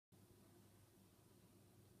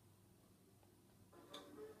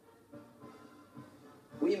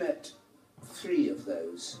we met 3 of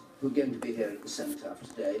those who are going to be here at the Cenotaph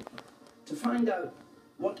today to find out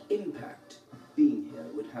what impact being here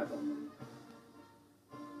would have on them.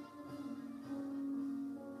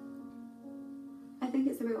 I think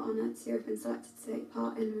it's a real honour to have been selected to take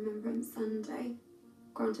part in Remembrance Sunday.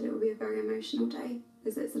 Granted, it will be a very emotional day,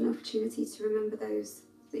 as it's an opportunity to remember those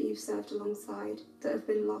that you've served alongside, that have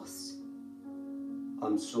been lost.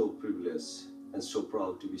 I'm so privileged and so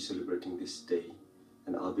proud to be celebrating this day,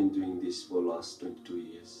 and I've been doing this for the last 22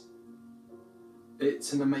 years.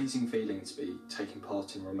 It's an amazing feeling to be taking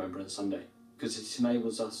part in Remembrance Sunday, because it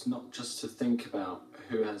enables us not just to think about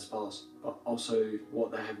who has passed, but also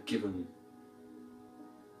what they have given.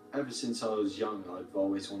 Ever since I was young, I've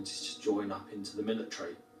always wanted to join up into the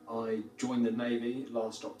military. I joined the Navy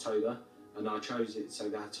last October, and I chose it so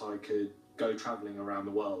that I could go travelling around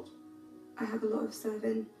the world. I have a lot of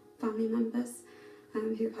serving family members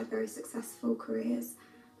who've had very successful careers.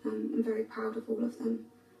 I'm very proud of all of them,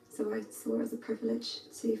 so I saw it as a privilege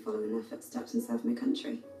to follow in their footsteps and serve my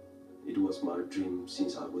country. It was my dream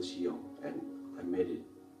since I was young, and I made it,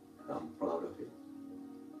 and I'm proud of it.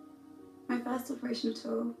 My first operational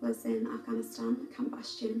tour was in Afghanistan, Camp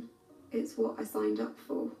Bastion. It's what I signed up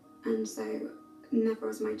for, and so never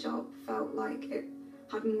as my job felt like it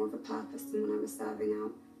had more of a purpose than when I was serving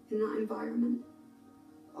out in that environment.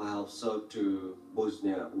 I have served to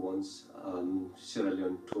Bosnia once, Sierra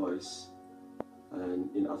Leone twice, and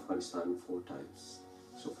in Afghanistan 4 times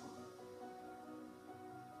so far.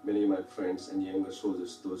 Many of my friends and younger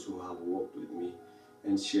soldiers, those who have worked with me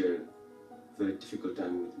and shared very difficult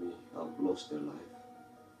time with me, have lost their life.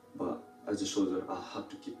 But as a soldier, I have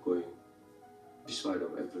to keep going, despite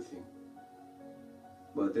of everything.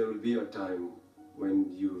 But there will be a time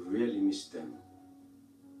when you really miss them,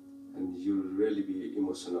 and you'll really be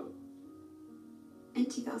emotional. In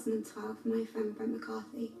 2012, my friend Brent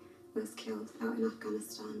McCarthy was killed out in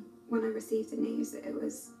Afghanistan. When I received the news, it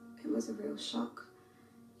was a real shock.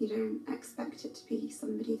 You don't expect it to be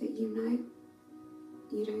somebody that you know.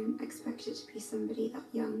 You don't expect it to be somebody that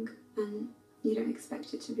young, and you don't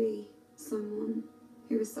expect it to be someone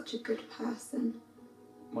who was such a good person.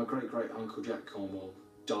 My great-great-uncle Jack Cornwall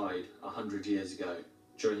died 100 years ago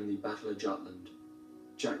during the Battle of Jutland.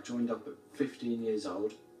 Jack joined up at 15 years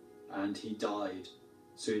old, and he died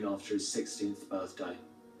soon after his 16th birthday.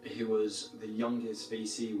 He was the youngest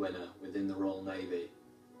VC winner within the Royal Navy.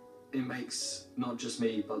 It makes not just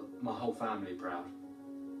me, but my whole family proud.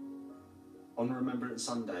 On Remembrance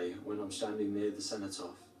Sunday, when I'm standing near the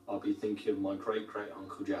cenotaph, I'll be thinking of my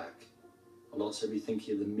great-great-uncle Jack. I'll also be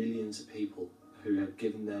thinking of the millions of people who have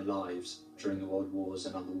given their lives during the World Wars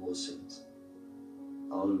and other wars since.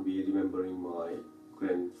 I'll be remembering my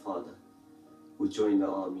grandfather, who joined the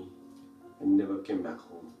army and never came back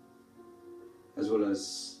home. As well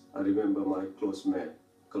as I remember my close mate,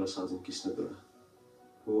 Colonel Sergeant Kishnadura,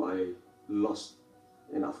 who I lost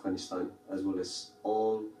in Afghanistan, as well as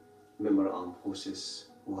all member armed forces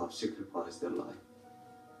who have sacrificed their life.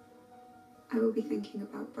 I will be thinking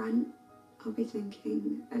about Brent. I'll be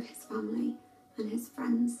thinking of his family and his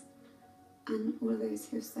friends and all of those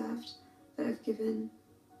who have served, that have given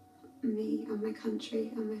me and my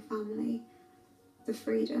country and my family the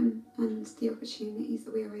freedom and the opportunities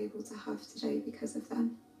that we are able to have today because of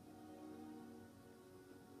them.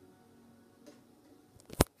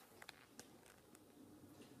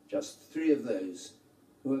 Just 3 of those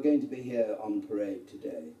who are going to be here on parade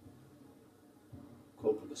today.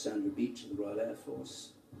 Corporal Cassie Beach of the Royal Air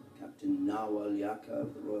Force, Captain Nawal Yaka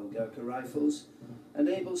of the Royal Gurkha Rifles, and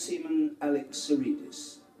Able Seaman Alex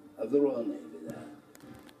Saridis of the Royal Navy there,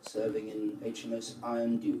 serving in HMS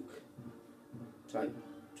Iron Duke, Type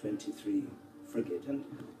 23 frigate. And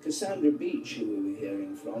Cassandra Beach, who we were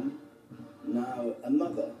hearing from, now a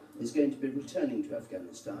mother, is going to be returning to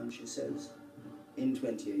Afghanistan, she says, in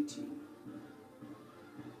 2018.